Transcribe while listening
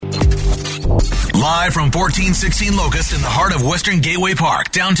Live from 1416 Locust in the heart of Western Gateway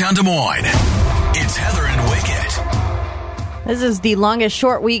Park, downtown Des Moines. It's Heather and Wicket. This is the longest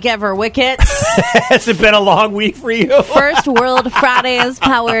short week ever, Wicket. Has it been a long week for you? First World Friday is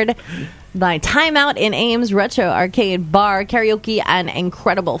powered by Timeout in Ames, Retro Arcade Bar, Karaoke, and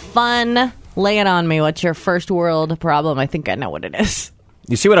Incredible Fun. Lay it on me. What's your first world problem? I think I know what it is.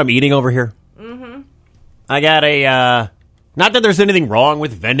 You see what I'm eating over here? Mm-hmm. I got a, not that there's anything wrong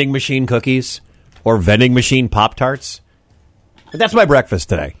with vending machine cookies or vending machine Pop-Tarts, but that's my breakfast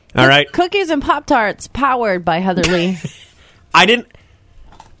today. All right? Cookies and Pop-Tarts powered by Heather Lee.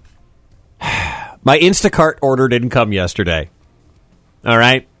 My Instacart order didn't come yesterday. All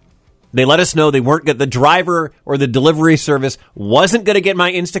right? They let us know they weren't the driver or the delivery service wasn't going to get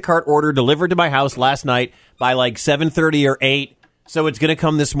my Instacart order delivered to my house last night by like 7:30 or 8. So it's going to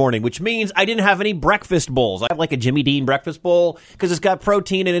come this morning, which means I didn't have any breakfast bowls. I have like a Jimmy Dean breakfast bowl because it's got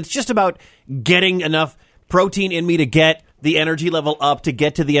protein, and it's just about getting enough protein in me to get the energy level up to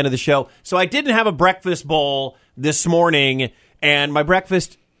get to the end of the show. So I didn't have a breakfast bowl this morning, and my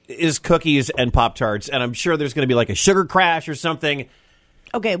breakfast is cookies and Pop-Tarts, and I'm sure there's going to be like a sugar crash or something.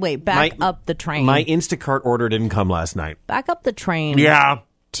 Okay, wait, back up the train. My Instacart order didn't come last night. Back up the train. Yeah.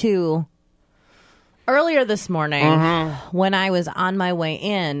 To earlier this morning when I was on my way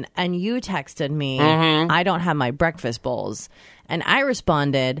in and you texted me, I don't have my breakfast bowls. And I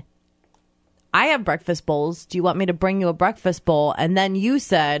responded, I have breakfast bowls. Do you want me to bring you a breakfast bowl? And then you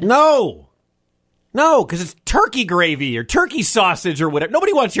said... No, because it's turkey gravy or turkey sausage or whatever.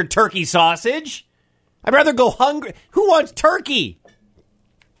 Nobody wants your turkey sausage. I'd rather go hungry. Who wants turkey?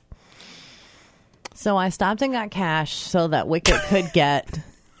 So I stopped and got cash so that Wicket could get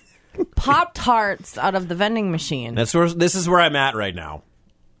Pop-Tarts out of the vending machine. This is where I'm at right now.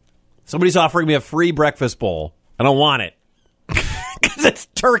 Somebody's offering me a free breakfast bowl. I don't want it. Because it's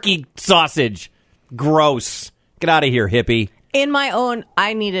turkey sausage. Gross. Get out of here, hippie. In my own,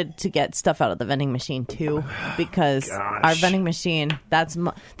 I needed to get stuff out of the vending machine, too, because our vending machine, that's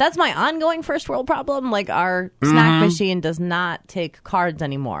my ongoing first world problem. Like, our snack machine does not take cards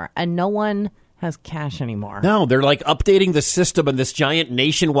anymore, and no one has cash anymore. No, they're like updating the system in this giant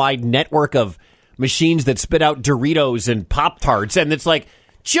nationwide network of machines that spit out Doritos and Pop-Tarts, and it's like,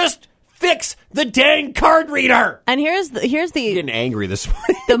 just fix the dang card reader. And here's the I'm getting angry this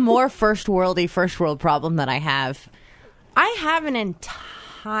morning. The more first world problem that I have. I have an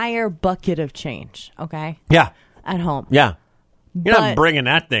entire bucket of change, okay? Yeah. At home. Yeah. You're not bringing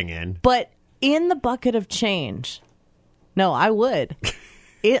that thing in. But in the bucket of change, no, I would.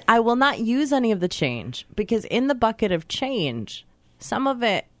 I will not use any of the change because in the bucket of change, some of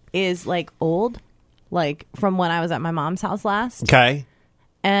it is like old, like from when I was at my mom's house last. Okay.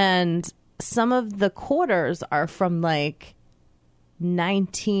 And some of the quarters are from like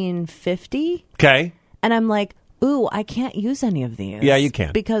 1950. Okay. And I'm like, ooh, I can't use any of these. Yeah, you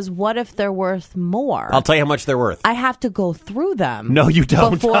can. Because what if they're worth more? I'll tell you how much they're worth. I have to go through them. No, you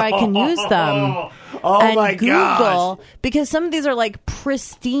don't. Before I can use them. Oh my Google, gosh. because some of these are like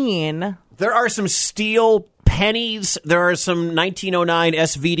pristine. There are some steel pennies. There are some 1909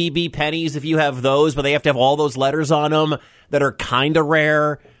 SVDB pennies if you have those, but they have to have all those letters on them that are kind of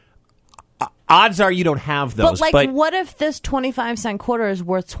rare. Odds are you don't have those. But what if this 25-cent quarter is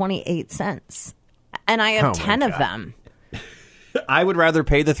worth 28 cents? And I have 10 of them. I would rather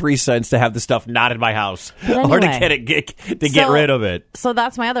pay the 3 cents to have the stuff not in my house anyway, or to get rid of it. So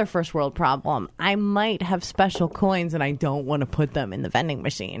that's my other first world problem. I might have special coins and I don't want to put them in the vending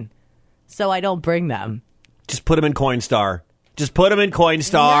machine. So I don't bring them. Just put them in Coinstar. Just put them in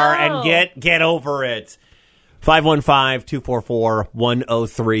Coinstar and get over it.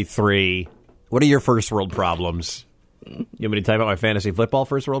 515-244-1033. What are your first world problems? You want me to type out my fantasy football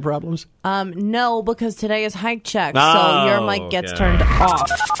first world problems? No, because today is hike check, so your mic gets turned off.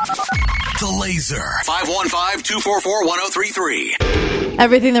 The Laser. 515-244-1033.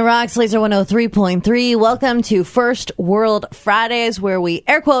 Everything that rocks, Laser 103.3. Welcome to First World Fridays, where we,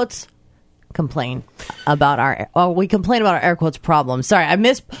 air quotes, complain about our air quotes problems. Sorry,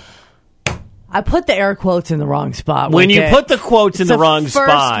 I put the air quotes in the wrong spot. When you put the quotes in the wrong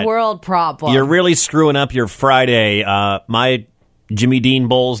spot, first world problem. You're really screwing up your Friday. My Jimmy Dean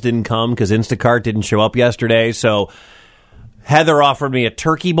bowls didn't come because Instacart didn't show up yesterday. So Heather offered me a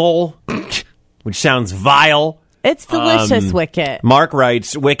turkey bowl, which sounds vile. It's delicious, Wicket. Mark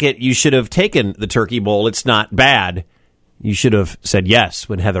writes, Wicket, you should have taken the turkey bowl. It's not bad. You should have said yes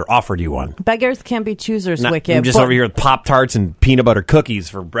when Heather offered you one. Beggars can't be choosers, Wicket. I'm just over here with Pop-Tarts and peanut butter cookies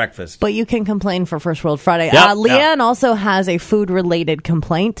for breakfast. But you can complain for First World Friday. Yep, Leanne also has a food-related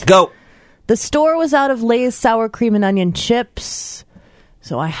complaint. Go. The store was out of Lay's sour cream and onion chips.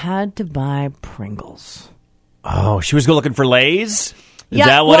 So I had to buy Pringles. Oh, she was looking for Lay's? Is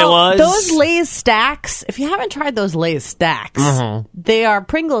that what it was? Those Lay's stacks, if you haven't tried those Lay's stacks, they are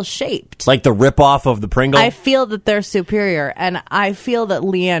Pringles shaped. Like the ripoff of the Pringle? I feel that they're superior, and I feel that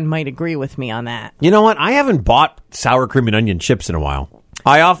Leanne might agree with me on that. You know what? I haven't bought sour cream and onion chips in a while.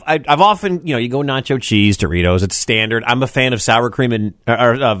 I've often, you go nacho cheese, Doritos, it's standard. I'm a fan of sour cream and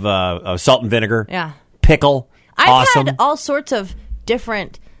of salt and vinegar. Yeah. Pickle. I've awesome. had all sorts of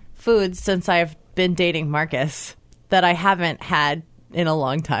different foods since I've been dating Marcus that I haven't had in a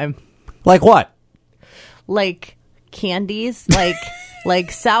long time. Like what? Like candies,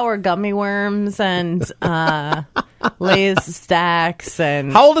 like sour gummy worms and Lay's stacks.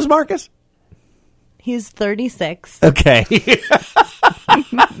 And How old is Marcus? he's 36. Okay.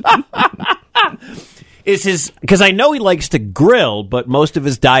 Because I know he likes to grill, but most of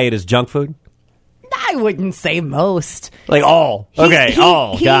his diet is junk food? I wouldn't say most. Like all. Okay,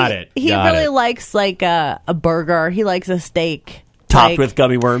 all. Got it. He Got really it. likes like a burger. He likes a steak. Topped Like, with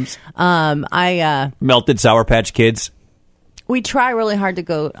gummy worms. Melted Sour Patch Kids. we try really hard to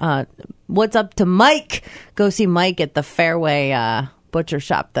go. What's up to Mike? Go see Mike at the Fairway Butcher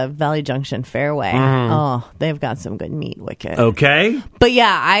Shop, the Valley Junction Fairway. Oh, they've got some good meat, Wicked. Okay. But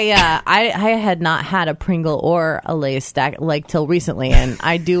yeah, I had not had a Pringle or a Lay's stack like till recently, and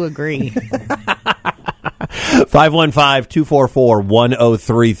I do agree.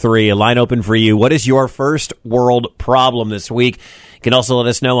 515-244-1033. A line open for you. What is your first world problem this week? You can also let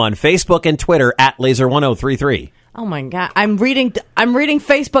us know on Facebook and Twitter at Laser1033. Oh my God, I'm reading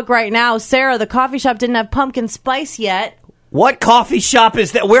Facebook right now. Sarah, the coffee shop didn't have pumpkin spice yet. What coffee shop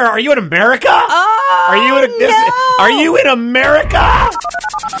is that? Where are you in America? Oh, Are you in America?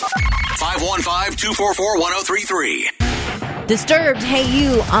 515-244-1033. Disturbed. Hey,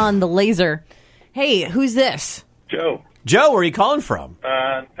 you on the Laser. Hey, who's this? Joe, Joe, where are you calling from?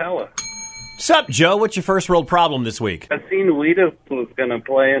 Pella. Sup, Joe? What's your first world problem this week? I seen Weeda was going to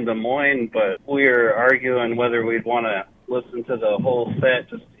play in Des Moines, but we were arguing whether we'd want to listen to the whole set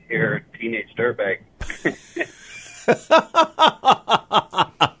just to hear Teenage Dirtbag.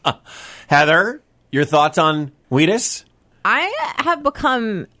 Heather, your thoughts on Wheatus? I have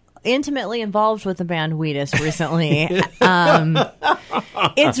become intimately involved with the band Wheatus recently.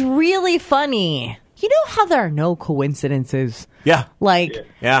 It's really funny. You know how there are no coincidences? Yeah. Like,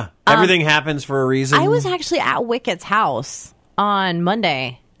 Yeah. Everything happens for a reason. I was actually at Wickett's house on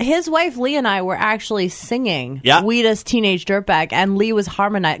Monday. His wife, Lee, and I were actually singing Wheatus Teenage Dirtbag, and Lee was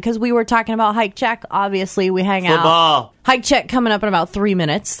harmonizing because we were talking about Hike Check. Obviously, we hang Football. out. Hike Check coming up in about 3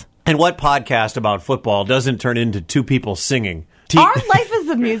 minutes. And what podcast about football doesn't turn into two people singing? Our life is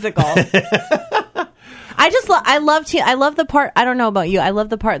a musical. I love the part. I don't know about you. I love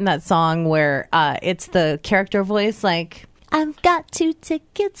the part in that song where it's the character voice, like, I've got 2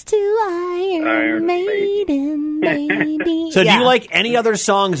 tickets to Iron Maiden, baby. So do you like any other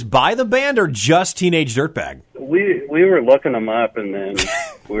songs by the band or just Teenage Dirtbag? We were looking them up, and then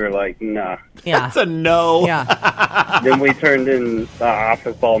we were like, nah. Yeah. That's a no. Yeah. Then we turned in The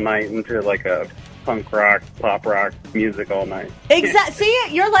Office all night into like a punk rock, pop rock music all night. Exactly. See,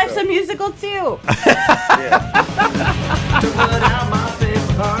 your life's a musical too.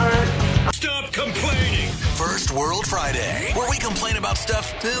 Stop complaining. First World Friday, where we complain about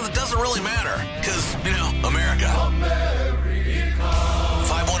stuff that doesn't really matter. Because, America.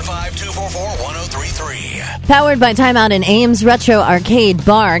 515-244-1033. Powered by Time Out in Ames Retro Arcade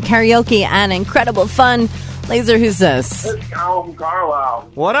Bar, karaoke, and incredible fun. Laser, who's this? It's Colin from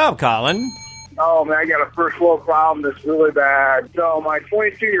Carlisle. What up, Colin? Oh, man, I got a first world problem that's really bad. So my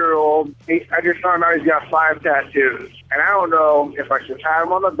 22-year-old, I just found out he's got 5 tattoos. And I don't know if I should pat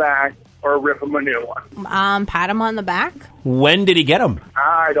him on the back or rip him a new one. Pat him on the back? When did he get them?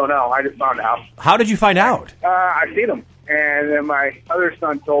 I don't know. I just found out. How did you find out? I seen him. And then my other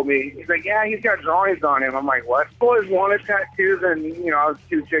son told me, he's like, yeah, he's got drawings on him. I'm like, what? I always wanted tattoos, and, I was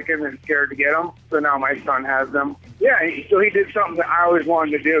too chicken and scared to get them. So now my son has them. Yeah, so he did something that I always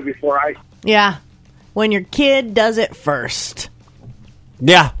wanted to do before I... Yeah. When your kid does it first.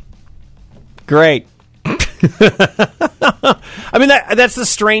 Yeah. Great. I mean, that's the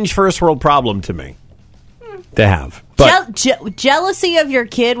strange first world problem to me to have. But Jealousy of your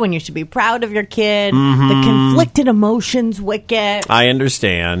kid when you should be proud of your kid. The conflicted emotions, Wicket. I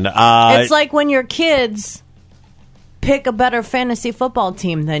understand. It's like when your kids pick a better fantasy football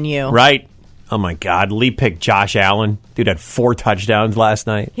team than you. Right. Oh, my God. Lee picked Josh Allen. Dude had 4 touchdowns last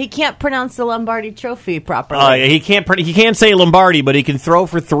night. He can't pronounce the Lombardi Trophy properly. He can't say Lombardi, but he can throw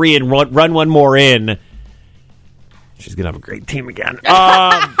for 3 and run one more in. She's going to have a great team again.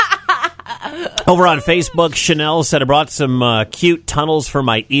 Over on Facebook, Chanel said, I brought some cute tunnels for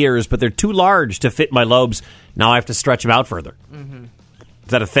my ears, but they're too large to fit my lobes. Now I have to stretch them out further. Mm-hmm. Is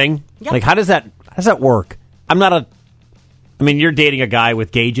that a thing? Yep. Like, how does that work? You're dating a guy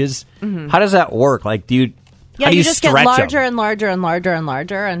with gauges. Mm-hmm. How does that work? Like, how do you just stretch get larger them? and larger and larger and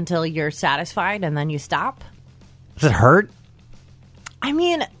larger until you're satisfied, and then you stop. Does it hurt? I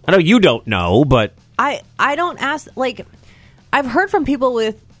mean, I know you don't know, but I don't ask. Like, I've heard from people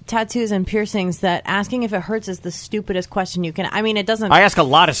with tattoos and piercings that asking if it hurts is the stupidest question you can. I mean, it doesn't. I ask a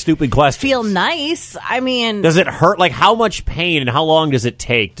lot of stupid questions. Feel nice. I mean, does it hurt? Like, how much pain and how long does it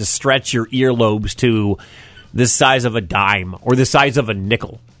take to stretch your earlobes to the size of a dime or the size of a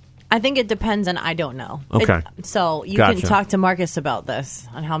nickel? I think it depends, and I don't know. Okay. So you Gotcha. can talk to Marcus about this,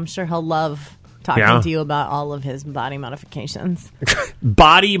 and I'm sure he'll love talking to you about all of his body modifications.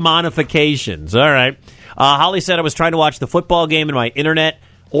 Body modifications. All right. Holly said, I was trying to watch the football game and my internet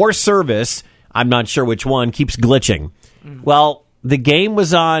or service, I'm not sure which one, keeps glitching. Well, the game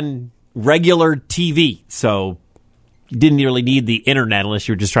was on regular TV, so you didn't really need the internet unless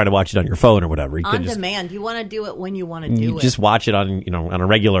you were just trying to watch it on your phone or whatever. You On demand. You want to do it when you want to do it. Just watch it on a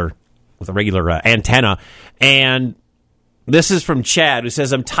regular antenna. And this is from Chad, who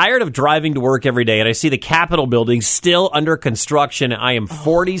says, I'm tired of driving to work every day, and I see the Capitol building still under construction. I am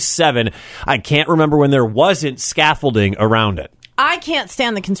 47. I can't remember when there wasn't scaffolding around it. I can't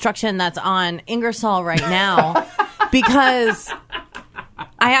stand the construction that's on Ingersoll right now because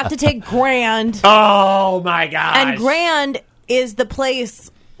I have to take Grand. Oh, my gosh. And Grand is the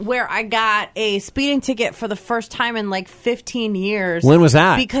place where I got a speeding ticket for the first time in like 15 years. When was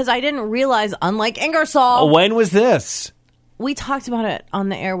that? Because I didn't realize, unlike Ingersoll. When was this? We talked about it on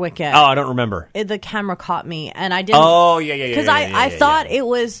the Air Wicket. Oh, I don't remember. The camera caught me, and I didn't. Oh, yeah. Because I thought it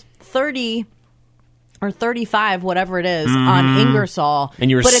was 30 or 35, whatever it is, on Ingersoll. And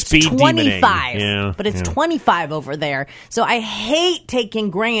you were speed it's 25. demoning. But it's 25 over there. So I hate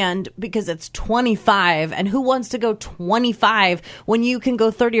taking Grand because it's 25. And who wants to go 25 when you can go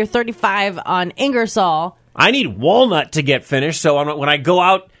 30 or 35 on Ingersoll? I need Walnut to get finished, so when I go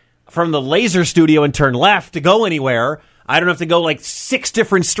out from the laser studio and turn left to go anywhere, I don't have to go like 6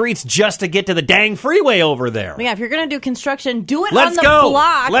 different streets just to get to the dang freeway over there. Yeah, if you're going to do construction, do it Let's on the go.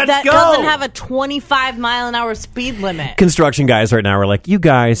 block Let's that go. doesn't have a 25-mile-an-hour speed limit. Construction guys right now are like, you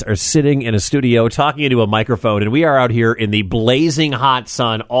guys are sitting in a studio talking into a microphone, and we are out here in the blazing hot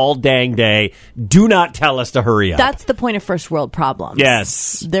sun all dang day. Do not tell us to hurry up. That's the point of first world problems.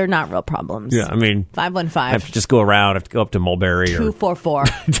 Yes. They're not real problems. Yeah, I mean, 515. I have to just go around. I have to go up to Mulberry 244 or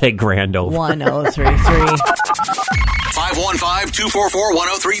take Grand over. 1033.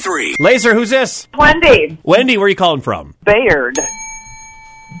 515-244-1033. Laser, who's this? Wendy. Wendy, where are you calling from? Bayard.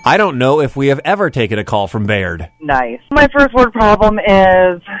 I don't know if we have ever taken a call from Bayard. Nice. My first word problem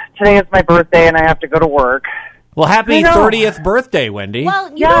is today is my birthday and I have to go to work. Well, happy I know. 30th birthday, Wendy.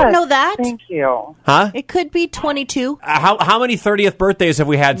 Well, you Yes, don't know that. Thank you. Huh? It could be 22. How many 30th birthdays have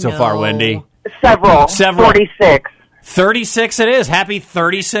we had so far, No. Wendy? Several. 46. 46. 36 it is. Happy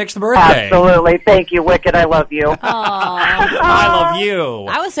 36th birthday. Absolutely. Thank you, Wicked. I love you. I love you.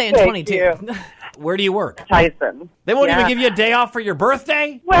 I was saying Thank 22. you. Where do you work? Tyson. They won't Yeah. even give you a day off for your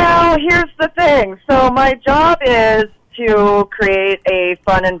birthday? Well, here's the thing. So my job is to create a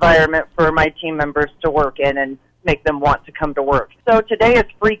fun environment for my team members to work in and make them want to come to work. So today is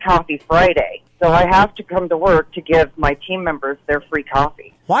Free Coffee Friday. So I have to come to work to give my team members their free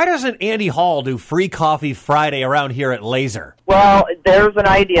coffee. Why doesn't Andy Hall do Free Coffee Friday around here at Laser? Well, there's an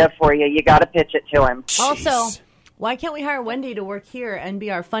idea for you. You got to pitch it to him. Also, why can't we hire Wendy to work here and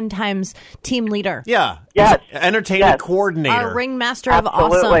be our Fun Times team leader? Yeah. Yes. Entertainment Yes. coordinator. Our ringmaster of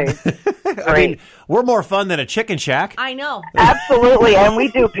Absolutely. awesome. I mean, we're more fun than a chicken shack. I know. Absolutely. And we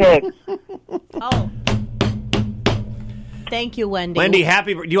do pigs. Oh. Thank you, Wendy. Wendy,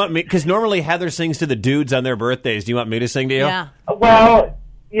 happy. Do you want me? Because normally Heather sings to the dudes on their birthdays. Do you want me to sing to you? Yeah. Well,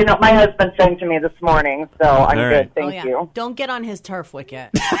 you know, my husband sang to me this morning, so I'm All right. good. Thank yeah. you. Don't get on his turf, Wicket.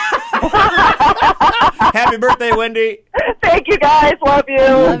 Happy birthday, Wendy. Thank you, guys. Love you.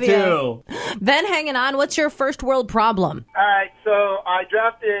 Love you. Too. Ben, hanging on. What's your first world problem? All right, so I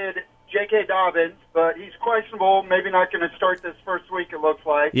drafted J.K. Dobbins, but he's questionable. Maybe not going to start this first week, it looks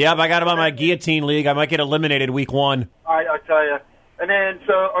like. Yep, I got him on my guillotine league. I might get eliminated week 1. I tell you. And then,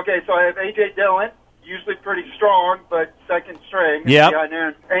 so I have A.J. Dillon, usually pretty strong, but second string. Yep. High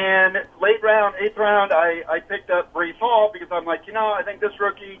noon. And late round, 8th round, I picked up Breece Hall because I'm like, I think this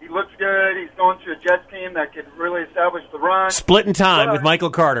rookie, he looks good. He's going to a Jets team that could really establish the run. Splitting time But with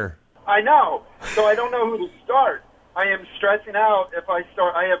Michael Carter. I know. So I don't know who to start. I am stressing out if I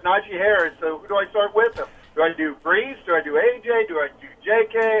start. I have Najee Harris, so who do I start with him? Do I do Breeze? Do I do AJ? Do I do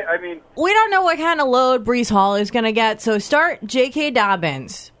JK? I mean, We don't know what kind of load Breece Hall is going to get, so start J.K.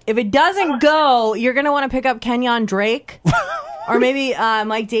 Dobbins. If it doesn't go, you're going to want to pick up Kenyon Drake or maybe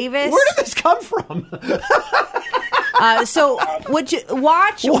Mike Davis. Where did this come from? So would you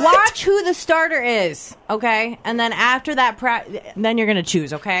watch who the starter is, okay? And then after that, then you're going to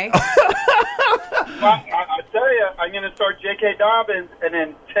choose, okay? I tell you, I'm going to start J.K. Dobbins, and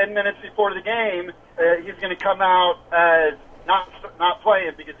then 10 minutes before the game, he's going to come out as not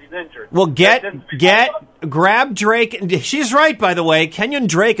playing because he's injured. Well, grab Drake. She's right, by the way. Kenyon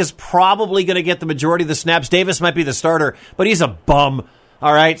Drake is probably going to get the majority of the snaps. Davis might be the starter, but he's a bum.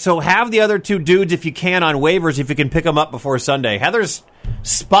 All right, so have the other two dudes if you can on waivers, if you can pick them up before Sunday. Heather's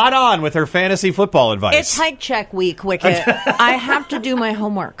spot on with her fantasy football advice. It's hike check week, Wicket. I have to do my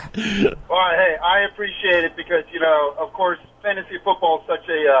homework. Well, hey, I appreciate it because, of course, fantasy football is such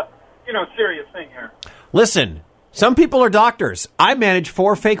a, serious thing here. Listen, some people are doctors. I manage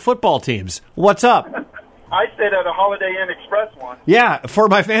 4 fake football teams. What's up? I stayed at a Holiday Inn Express one. Yeah, for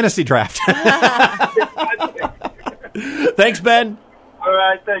my fantasy draft. Thanks, Ben. All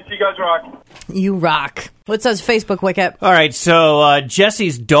right, thanks. You guys rock. You rock. What says Facebook, Wicket? All right, so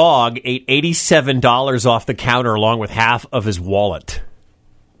Jesse's dog ate $87 off the counter along with half of his wallet.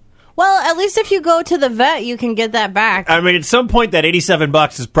 Well, at least if you go to the vet, you can get that back. I mean, at some point, that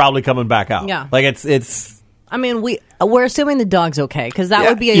 $87 is probably coming back out. Yeah. Like, it's... I mean, we're assuming the dog's okay, because that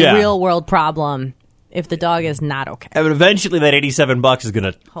would be a real-world problem if the dog is not okay. I mean, eventually, that $87 is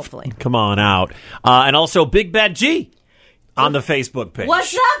going to... Hopefully. Come on out. And also, Big Bad G on the Facebook page.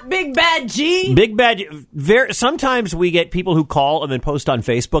 What's up, Big Bad G? Big Bad G. Sometimes we get people who call and then post on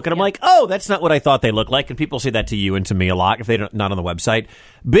Facebook, and I'm like, oh, that's not what I thought they looked like. And people say that to you and to me a lot if they're not on the website.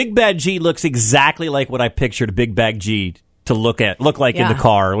 Big Bad G looks exactly like what I pictured Big Bad G to look like in the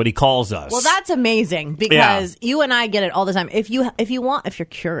car when he calls us. Well, that's amazing because you and I get it all the time. If you're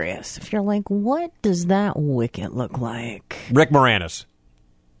curious, if you're like, what does that Wicket look like? Rick Moranis.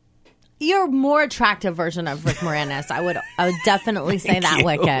 You're a more attractive version of Rick Moranis. I would definitely say that,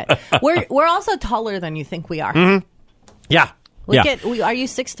 Wicket. We're also taller than you think we are. Mm-hmm. Yeah. Wicket, are you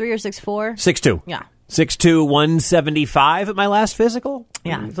 6'3" or 6'4"? 6'2". Yeah. 6'2", 175 at my last physical.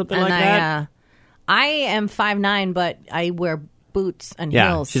 Yeah. Something like that. I am 5'9", but I wear boots and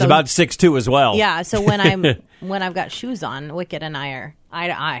heels. She's about 6'2" as well. Yeah, so when I've got shoes on, Wicket and I are eye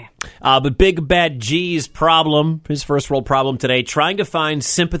to eye. But Big Bad G's problem, his first world problem today, trying to find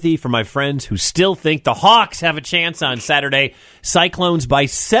sympathy for my friends who still think the Hawks have a chance on Saturday. Cyclones by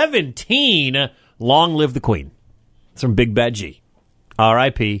 17. Long live the Queen. It's from Big Bad G.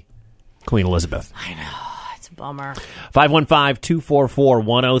 R.I.P. Queen Elizabeth. I know. It's a bummer.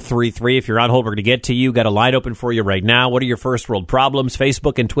 515-244-1033. If you're on hold, we're going to get to you. Got a line open for you right now. What are your first world problems?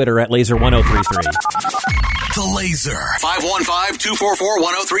 Facebook and Twitter at Laser1033. The Laser.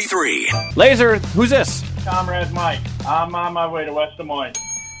 515-244-1033. Laser, who's this? Comrade Mike. I'm on my way to West Des Moines.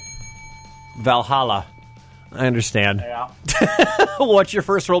 Valhalla. I understand. Yeah. What's your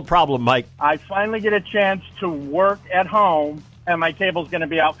first world problem, Mike? I finally get a chance to work at home, and my cable's going to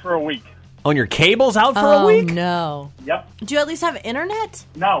be out for a week. On your cable's out for a week? No. Yep. Do you at least have internet?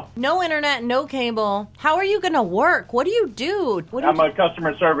 No. No internet, no cable. How are you going to work? What do you do? I'm a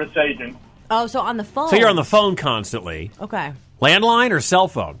customer service agent. Oh, so on the phone. So you're on the phone constantly. Okay. Landline or cell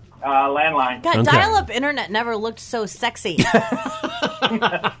phone? Landline. God, Okay. dial-up internet never looked so sexy.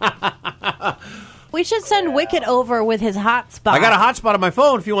 We should send Wicket over with his hotspot. I got a hotspot on my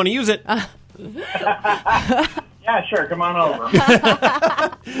phone if you want to use it. Yeah, sure. Come on over.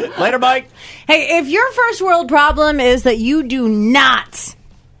 Later, Mike. Hey, if your first world problem is that you do not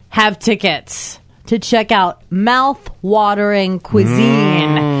have tickets to check out mouth-watering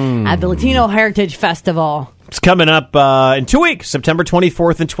cuisine at the Latino Heritage Festival. It's coming up in 2 weeks, September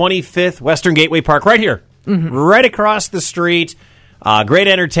 24th and 25th, Western Gateway Park, right here, right across the street. Great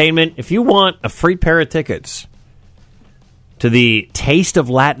entertainment. If you want a free pair of tickets to the Taste of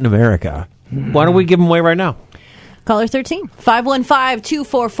Latin America, why don't we give them away right now? Caller 13,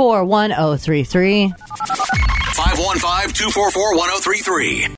 515-244-1033. 515-244-1033.